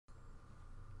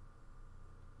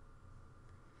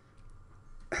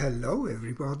Hello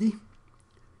everybody.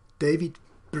 David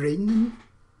Brinnen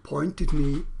pointed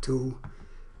me to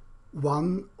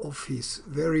one of his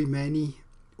very many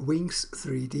Wings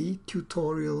 3D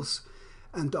tutorials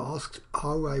and asked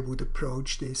how I would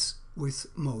approach this with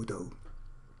Modo.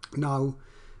 Now,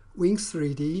 Wings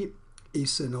 3D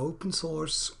is an open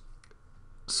source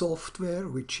software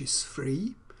which is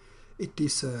free. It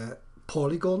is a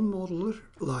polygon modeler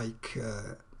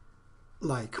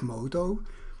like Modo,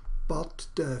 but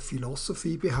the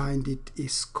philosophy behind it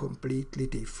is completely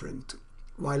different.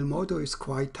 While Modo is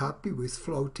quite happy with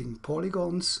floating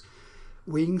polygons,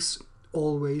 Wings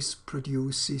always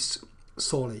produces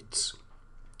solids.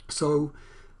 So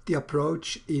the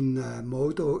approach in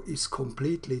Modo is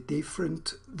completely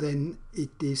different than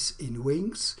it is in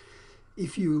Wings.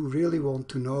 If you really want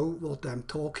to know what I'm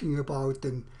talking about,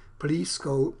 then please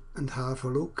go and have a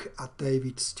look at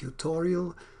David's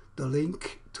tutorial. The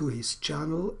link to his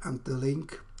channel and the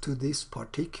link to this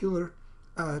particular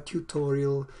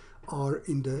tutorial are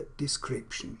in the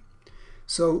description.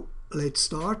 So let's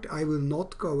start. I will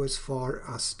not go as far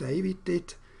as David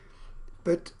did,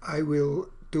 but I will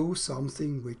do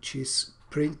something which is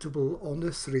printable on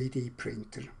a 3D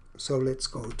printer. So let's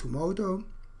go to Modo,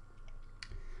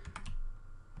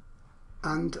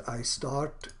 and I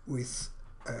start with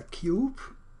a cube.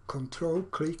 Control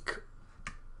click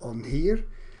on here,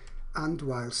 and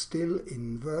while still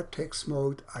in vertex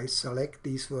mode, I select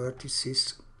these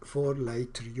vertices for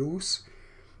later use.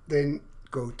 Then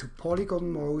go to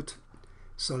polygon mode,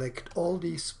 select all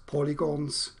these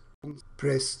polygons,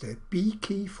 press the B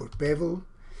key for bevel,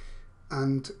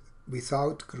 and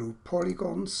without group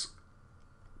polygons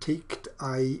ticked,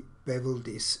 I bevel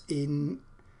this in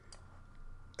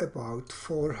about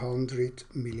 400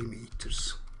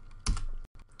 millimeters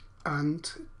and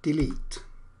delete.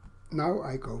 Now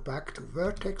I go back to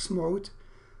vertex mode.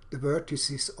 The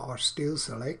vertices are still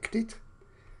selected,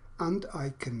 and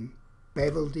I can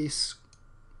bevel this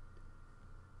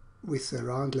with a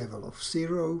round level of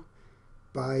 0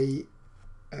 by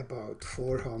about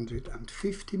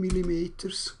 450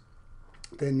 millimeters.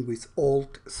 Then with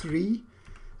Alt 3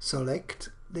 select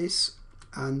this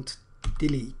and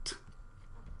delete.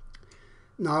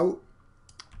 Now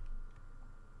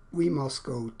we must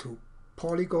go to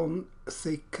polygon,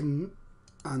 thicken,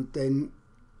 and then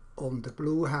on the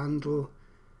blue handle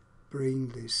bring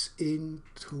this in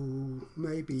to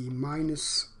maybe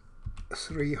minus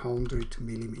 300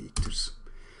 millimeters.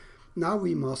 Now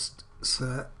we must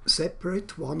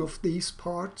separate one of these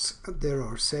parts. There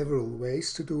are several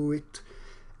ways to do it,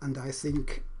 and I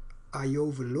think I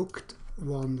overlooked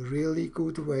one really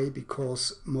good way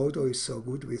because Modo is so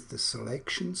good with the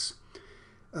selections.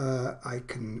 I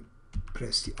can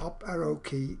press the up arrow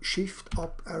key, shift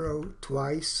up arrow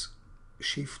twice,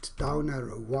 shift down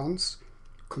arrow once,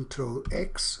 Control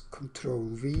X, Control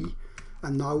V,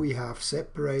 and now we have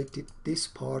separated this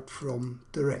part from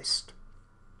the rest.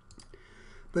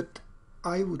 But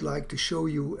I would like to show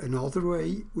you another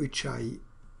way which I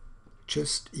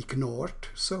just ignored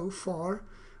so far,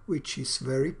 which is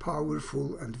very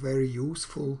powerful and very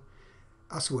useful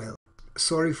as well.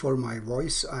 Sorry for my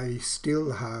voice, I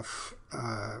still have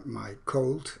my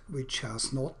cold, which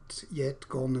has not yet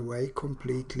gone away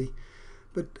completely,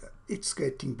 but it's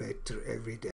getting better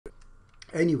every day.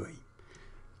 Anyway,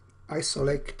 I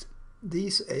select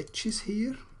these edges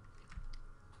here,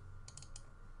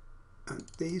 and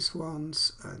these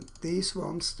ones,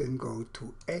 then go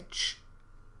to Edge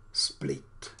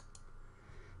Split.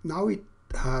 Now it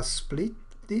has split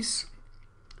this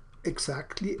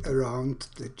exactly around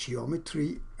the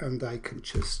geometry, and I can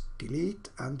just delete,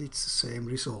 and it's the same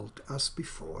result as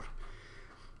before.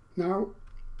 Now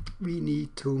we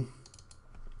need to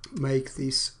make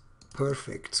these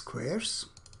perfect squares,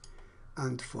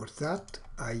 and for that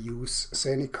I use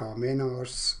Seneca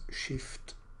Menar's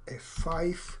Shift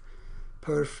F5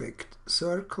 perfect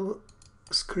circle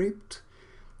script.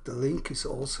 The link is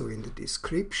also in the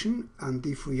description, and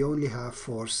if we only have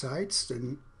 4 sides,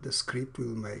 then the script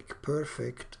will make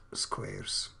perfect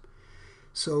squares.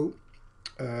 So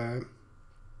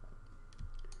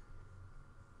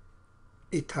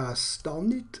it has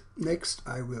done it. Next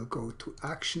I will go to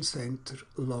Action Center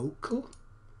Local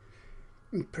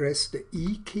and press the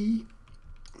E key.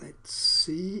 Let's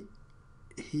see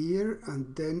here,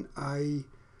 and then I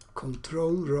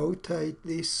control rotate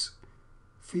this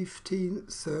 15,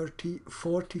 30,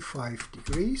 45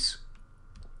 degrees,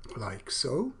 like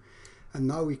so. And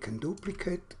now we can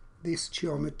duplicate this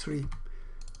geometry.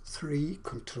 3,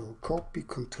 Control Copy,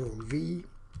 Control V,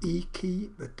 E key,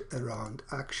 but around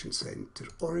Action Center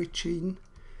Origin.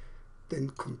 Then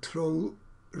Control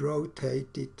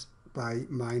rotate it by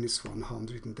minus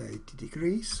 180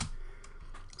 degrees.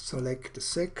 Select the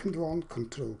second one,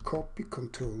 Control Copy,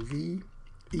 Control V,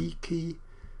 E key,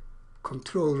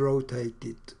 Control Rotate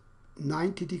it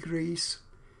 90 degrees,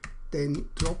 then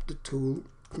drop the tool,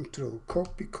 Control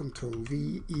Copy, Control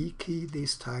V, E key,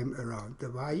 this time around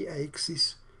the Y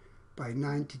axis by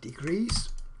 90 degrees.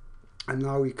 And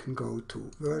now we can go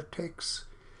to Vertex,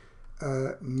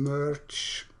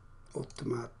 Merge,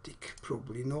 Automatic,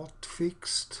 probably not,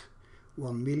 Fixed,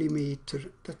 1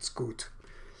 millimeter, that's good.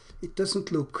 It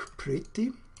doesn't look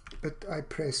pretty, but I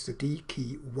press the D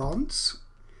key once,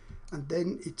 and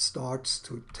then it starts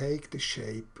to take the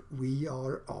shape we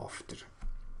are after.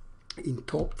 In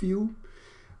top view,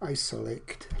 I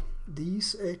select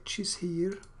these edges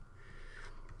here,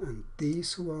 and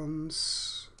these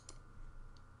ones,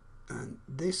 and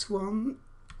this one,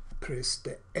 press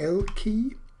the L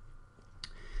key,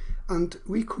 and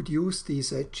we could use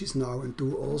these edges now and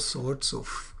do all sorts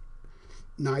of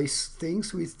nice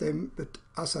things with them, but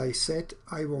as I said,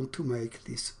 I want to make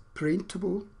this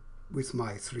printable with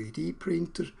my 3D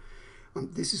printer,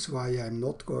 and this is why I'm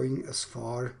not going as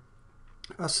far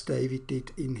as David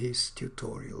did in his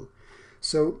tutorial.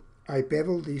 So I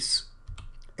bevel this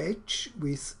edge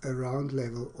with a round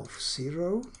level of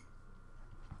 0,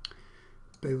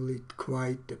 bevel it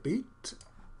quite a bit,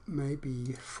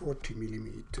 maybe 40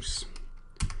 millimeters.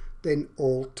 Then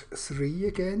Alt 3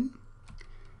 again,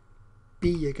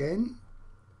 B again,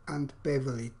 and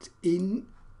bevel it in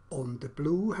on the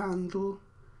blue handle,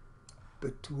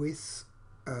 but with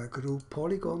group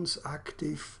polygons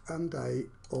active, and I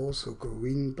also go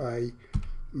in by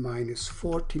minus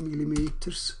 40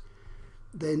 millimeters.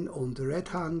 Then on the red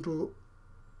handle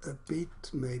a bit,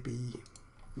 maybe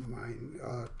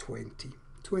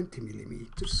 20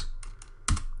 millimeters.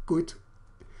 Good.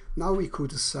 Now we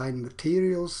could assign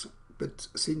materials, but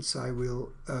since I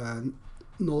will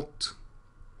not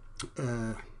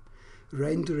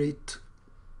render it,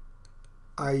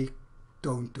 I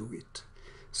don't do it.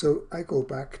 So I go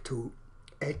back to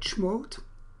edge mode,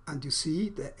 and you see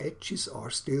the edges are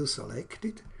still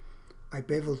selected. I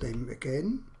bevel them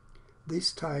again,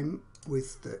 this time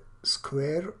with the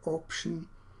square option,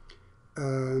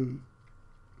 and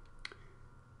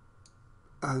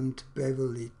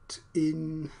bevel it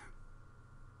in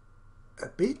a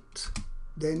bit,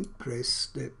 then press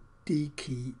the D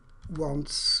key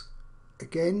once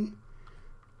again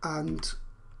and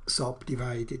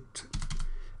subdivide it.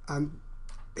 And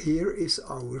here is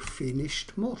our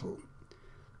finished model,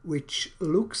 which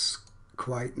looks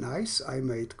quite nice. I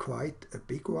made quite a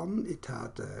big one. It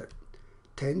had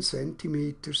 10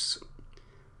 centimeters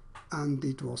and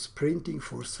it was printing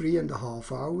for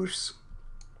 3.5 hours,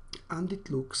 and it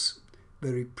looks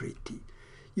very pretty.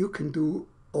 You can do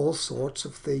all sorts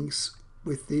of things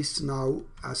with this now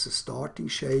as a starting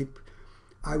shape.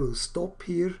 I will stop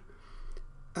here,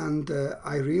 and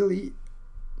I really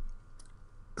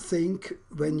think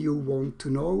when you want to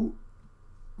know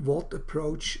what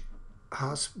approach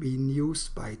has been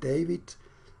used by David,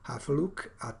 have a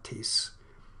look at his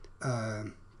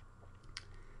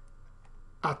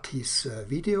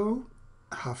video,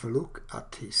 have a look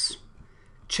at his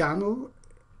channel.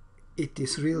 It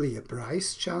is really a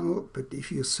Bryce channel, but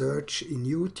if you search in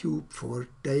YouTube for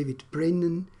David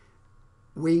Brinnen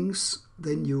wings,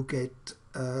 then you get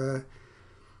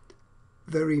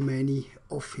very many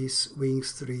of his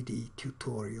Wings 3D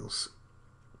tutorials.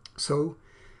 So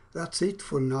that's it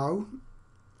for now.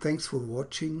 Thanks for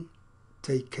watching.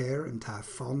 Take care and have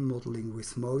fun modeling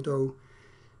with Modo.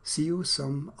 See you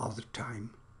some other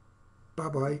time. Bye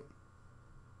bye.